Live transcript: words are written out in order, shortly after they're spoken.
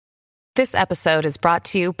This episode is brought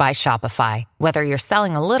to you by Shopify. Whether you're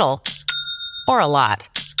selling a little or a lot,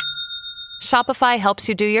 Shopify helps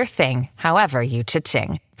you do your thing, however you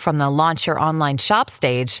cha-ching. From the launch your online shop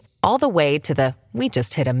stage, all the way to the we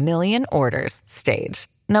just hit 1 million orders stage.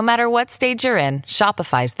 No matter what stage you're in,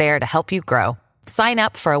 Shopify's there to help you grow. Sign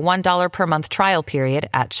up for a $1 per month trial period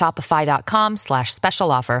at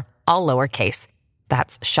shopify.com/special offer, all lowercase.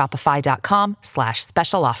 That's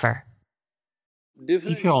shopify.com/special offer.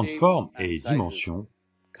 Différentes formes et dimensions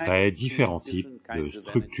créent différents types de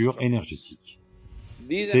structures énergétiques.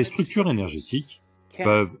 Ces structures énergétiques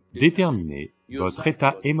peuvent déterminer votre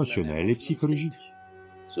état émotionnel et psychologique.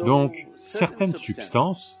 Donc, certaines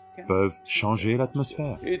substances peuvent changer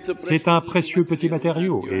l'atmosphère. C'est un précieux petit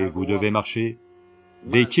matériau et vous devez marcher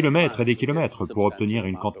des kilomètres et des kilomètres pour obtenir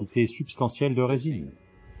une quantité substantielle de résine.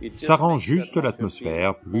 Ça rend juste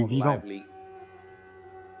l'atmosphère plus vivante.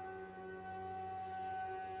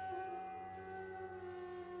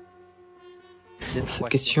 Cette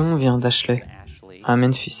question vient d'Ashley, à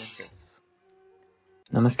Memphis.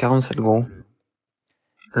 Namaskaram Sadhguru.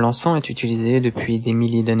 L'encens est utilisé depuis des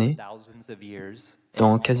milliers d'années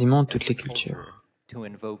dans quasiment toutes les cultures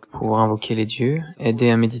pour invoquer les dieux, aider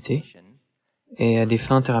à méditer et à des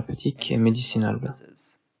fins thérapeutiques et médicinales.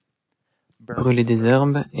 Brûler des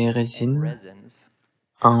herbes et résines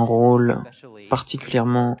a un rôle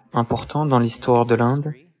particulièrement important dans l'histoire de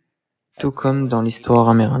l'Inde, tout comme dans l'histoire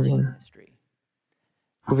amérindienne.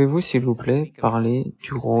 Pouvez-vous, s'il vous plaît, parler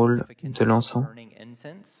du rôle de l'encens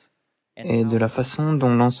et de la façon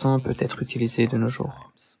dont l'encens peut être utilisé de nos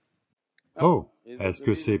jours? Oh, est-ce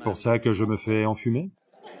que c'est pour ça que je me fais enfumer?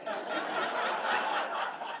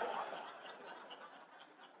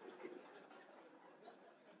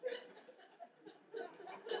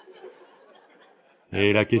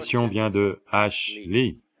 Et la question vient de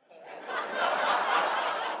Ashley.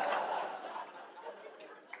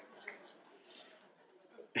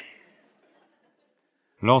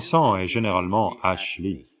 L'encens est généralement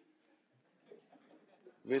Ashley.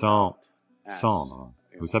 Sans cendre.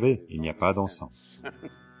 Vous savez, il n'y a pas d'encens.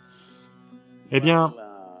 Eh bien,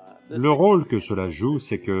 le rôle que cela joue,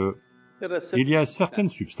 c'est que il y a certaines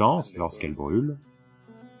substances, lorsqu'elles brûlent,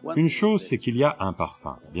 une chose, c'est qu'il y a un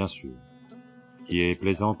parfum, bien sûr, qui est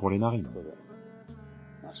plaisant pour les narines.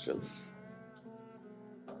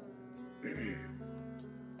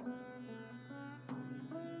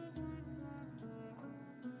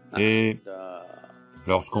 Et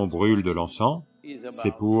lorsqu'on brûle de l'encens,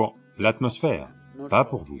 c'est pour l'atmosphère, pas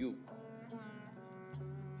pour vous.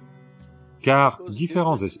 Car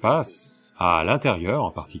différents espaces, à l'intérieur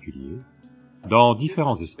en particulier, dans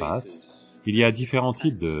différents espaces, il y a différents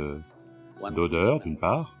types d'odeurs, d'une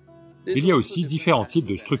part, il y a aussi différents types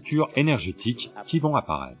de structures énergétiques qui vont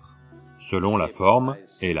apparaître, selon la forme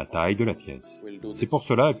et la taille de la pièce. C'est pour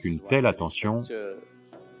cela qu'une telle attention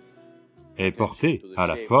est portée à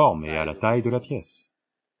la forme et à la taille de la pièce.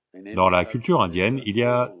 Dans la culture indienne, il y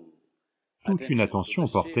a toute une attention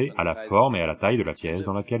portée à la forme et à la taille de la pièce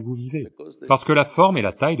dans laquelle vous vivez. Parce que la forme et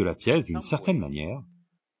la taille de la pièce, d'une certaine manière,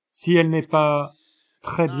 si elle n'est pas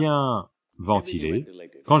très bien ventilée,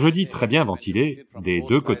 quand je dis très bien ventilée, des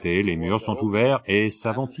deux côtés, les murs sont ouverts et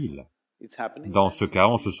ça ventile. Dans ce cas,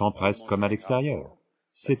 on se sent presque comme à l'extérieur.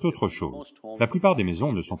 C'est autre chose. La plupart des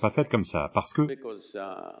maisons ne sont pas faites comme ça, parce que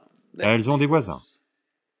elles ont des voisins.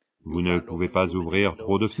 Vous ne pouvez pas ouvrir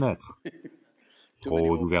trop de fenêtres.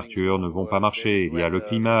 Trop d'ouvertures ne vont pas marcher, il y a le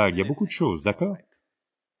climat, il y a beaucoup de choses, d'accord?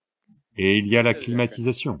 Et il y a la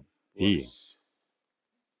climatisation, pire.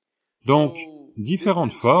 Donc,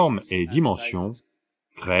 différentes formes et dimensions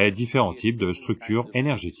créent différents types de structures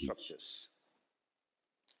énergétiques.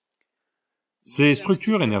 Ces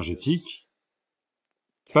structures énergétiques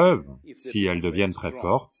peuvent, si elles deviennent très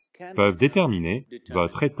fortes, peuvent déterminer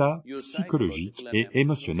votre état psychologique et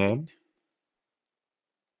émotionnel,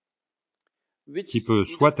 qui peut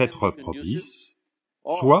soit être propice,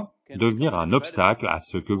 soit devenir un obstacle à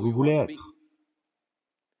ce que vous voulez être.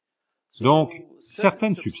 Donc,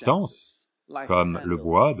 certaines substances, comme le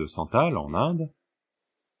bois de santal en Inde,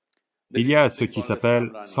 il y a ce qui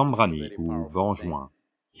s'appelle sambrani ou benjoin,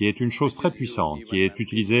 qui est une chose très puissante, qui est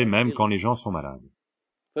utilisée même quand les gens sont malades.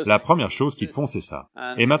 La première chose qu'ils font, c'est ça.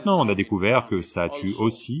 Et maintenant, on a découvert que ça tue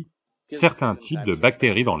aussi certains types de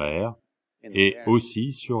bactéries dans l'air, et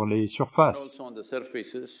aussi sur les surfaces.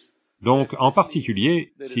 Donc, en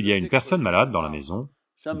particulier, s'il y a une personne malade dans la maison,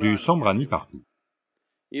 du sambrani partout.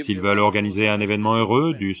 S'ils veulent organiser un événement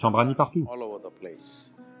heureux, du sambrani partout.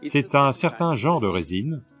 C'est un certain genre de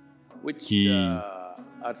résine qui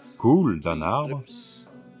coule d'un arbre.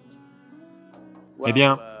 Eh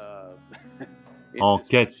bien, en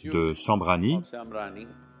quête de Sambrani,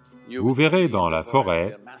 vous verrez dans la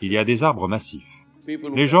forêt, il y a des arbres massifs.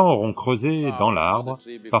 Les gens auront creusé dans l'arbre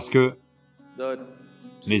parce que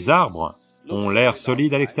les arbres ont l'air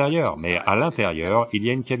solides à l'extérieur, mais à l'intérieur, il y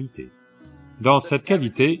a une cavité. Dans cette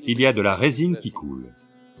cavité, il y a de la résine qui coule.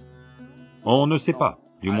 On ne sait pas,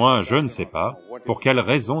 du moins je ne sais pas, pour quelle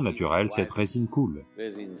raison naturelle cette résine coule.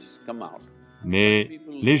 Mais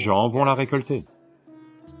les gens vont la récolter.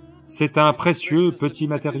 C'est un précieux petit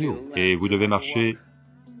matériau, et vous devez marcher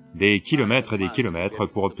des kilomètres et des kilomètres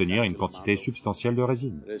pour obtenir une quantité substantielle de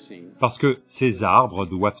résine. Parce que ces arbres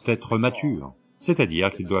doivent être matures,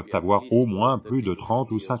 c'est-à-dire qu'ils doivent avoir au moins plus de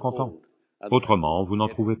 30 ou 50 ans. Autrement, vous n'en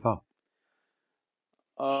trouvez pas.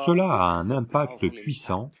 Cela a un impact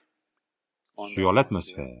puissant sur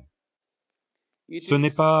l'atmosphère. Ce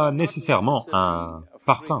n'est pas nécessairement un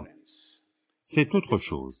parfum, c'est autre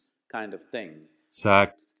chose.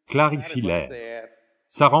 Ça clarifie l'air,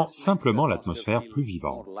 ça rend simplement l'atmosphère plus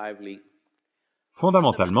vivante.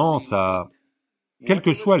 Fondamentalement, quelles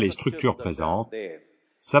que soient les structures présentes,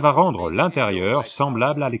 ça va rendre l'intérieur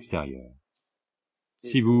semblable à l'extérieur.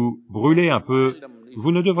 Si vous brûlez un peu,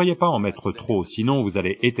 vous ne devriez pas en mettre trop, sinon vous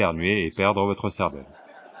allez éternuer et perdre votre cervelle.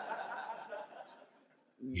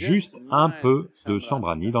 Juste un peu de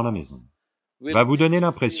Sambrani dans la maison va vous donner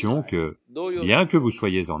l'impression que, bien que vous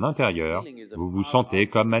soyez en intérieur, vous vous sentez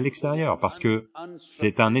comme à l'extérieur, parce que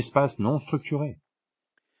c'est un espace non structuré.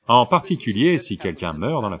 En particulier, si quelqu'un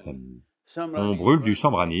meurt dans la famille, on brûle du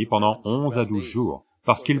Sambrani pendant 11 à 12 jours,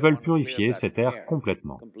 parce qu'ils veulent purifier cet air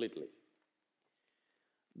complètement.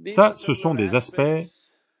 Ça, ce sont des aspects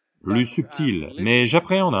plus subtils, mais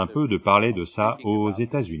j'appréhende un peu de parler de ça aux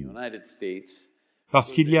États-Unis,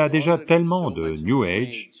 parce qu'il y a déjà tellement de New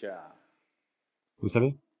Age, vous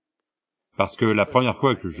savez? Parce que la première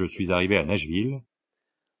fois que je suis arrivé à Nashville,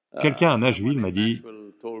 quelqu'un à Nashville m'a dit,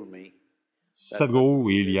 «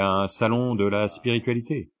 Sadhguru, il y a un salon de la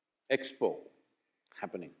spiritualité. »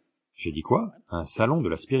 J'ai dit quoi? Un salon de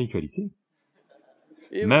la spiritualité?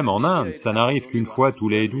 Même en Inde, ça n'arrive qu'une fois tous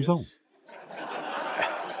les 12 ans.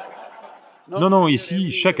 Non,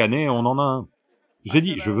 ici, chaque année, on en a un. J'ai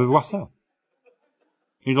dit, je veux voir ça.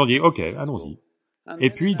 Ils ont dit, ok, allons-y.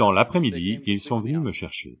 Et puis, dans l'après-midi, ils sont venus me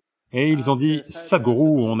chercher. Et ils ont dit,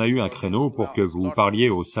 Sadhguru, on a eu un créneau pour que vous parliez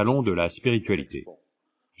au salon de la spiritualité.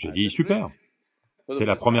 J'ai dit, super. C'est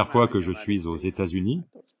la première fois que je suis aux États-Unis.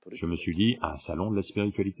 Je me suis dit, un salon de la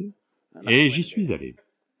spiritualité? Et j'y suis allé.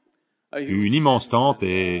 Une immense tente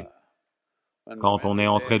et... quand on est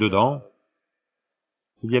entré dedans,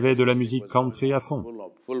 il y avait de la musique country à fond.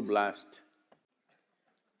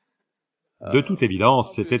 De toute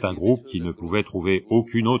évidence, c'était un groupe qui ne pouvait trouver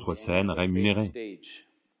aucune autre scène rémunérée.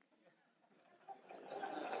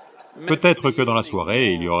 Peut-être que dans la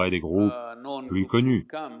soirée, il y aurait des groupes plus connus.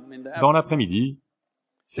 Dans l'après-midi,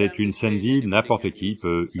 c'est une scène vide, n'importe qui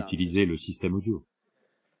peut utiliser le système audio.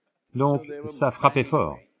 Donc, ça frappait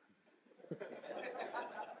fort.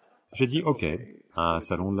 J'ai dit, ok, un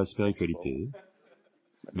salon de la spiritualité,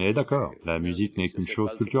 mais d'accord, la musique n'est qu'une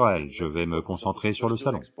chose culturelle, je vais me concentrer sur le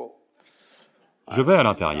salon. Je vais à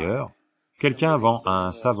l'intérieur, quelqu'un vend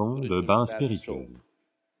un savon de bain spirituel.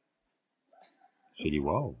 J'ai dit,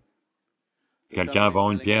 waouh. Quelqu'un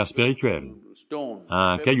vend une pierre spirituelle,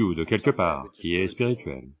 un caillou de quelque part qui est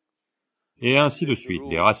spirituel. Et ainsi de suite,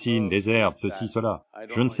 des racines, des herbes, ceci, cela.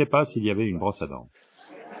 Je ne sais pas s'il y avait une brosse à dents.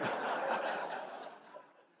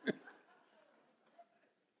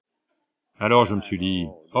 Alors je me suis dit,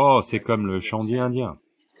 oh, c'est comme le chandi indien.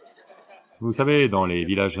 Vous savez, dans les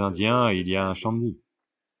villages indiens, il y a un chandi.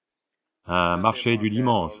 Un marché du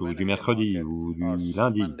dimanche, ou du mercredi, ou du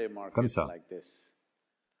lundi, comme ça.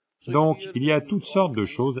 Donc, il y a toutes sortes de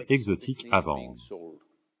choses exotiques à vendre.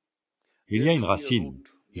 Il y a une racine,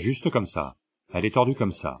 juste comme ça. Elle est tordue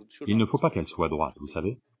comme ça. Il ne faut pas qu'elle soit droite, vous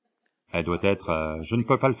savez. Elle doit être... je ne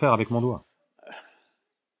peux pas le faire avec mon doigt.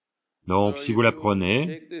 Donc, si vous la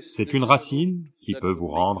prenez, c'est une racine qui peut vous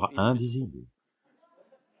rendre invisible.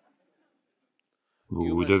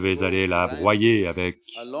 Vous devez aller la broyer avec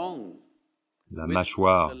la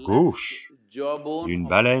mâchoire gauche d'une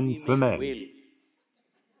baleine femelle.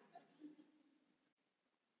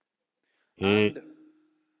 Et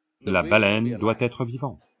la baleine doit être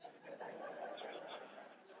vivante.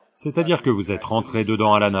 C'est-à-dire que vous êtes rentré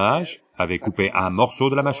dedans à la nage, avez coupé un morceau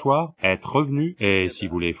de la mâchoire, êtes revenu, et si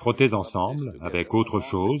vous les frottez ensemble, avec autre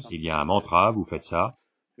chose, il y a un mantra, vous faites ça,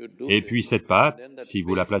 et puis cette patte, si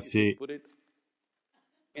vous la placez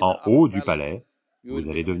en haut du palais, vous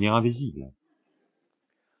allez devenir invisible.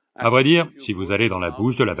 À vrai dire, si vous allez dans la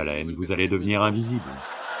bouche de la baleine, vous allez devenir invisible.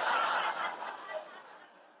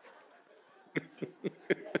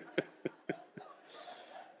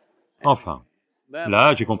 Enfin,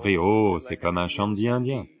 là j'ai compris, oh, c'est comme un chandelier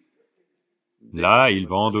indien. Là, ils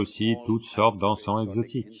vendent aussi toutes sortes d'encens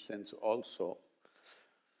exotiques.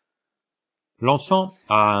 L'encens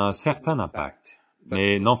a un certain impact,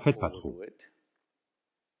 mais n'en faites pas trop.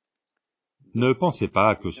 Ne pensez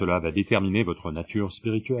pas que cela va déterminer votre nature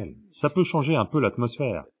spirituelle. Ça peut changer un peu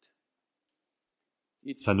l'atmosphère.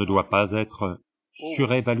 Ça ne doit pas être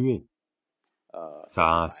surévalué. Ça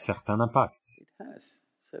a un certain impact.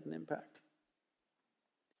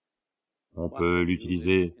 On peut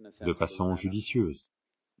l'utiliser de façon judicieuse.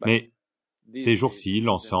 Mais ces jours-ci,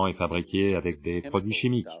 l'encens est fabriqué avec des produits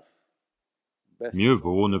chimiques. Mieux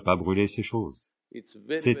vaut ne pas brûler ces choses.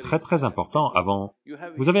 C'est très important avant...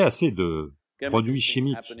 Vous avez assez de produits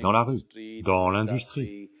chimiques dans la rue, dans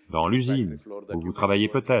l'industrie, dans l'usine, où vous travaillez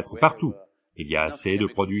peut-être, partout. Il y a assez de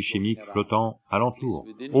produits chimiques flottants alentour,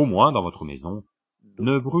 au moins dans votre maison.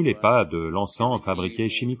 Ne brûlez pas de l'encens fabriqué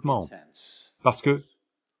chimiquement, parce que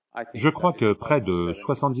je crois que près de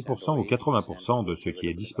 70% ou 80% de ce qui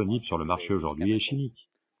est disponible sur le marché aujourd'hui est chimique.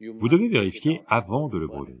 Vous devez vérifier avant de le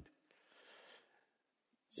brûler.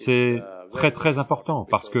 C'est très important,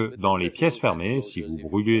 parce que dans les pièces fermées, si vous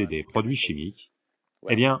brûlez des produits chimiques,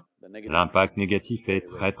 eh bien, l'impact négatif est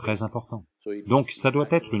très important. Donc ça doit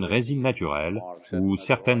être une résine naturelle, ou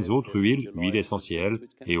certaines autres huiles, huiles essentielles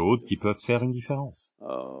et autres qui peuvent faire une différence.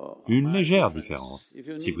 Une légère différence,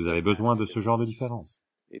 si vous avez besoin de ce genre de différence.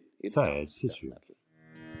 Ça aide, c'est sûr.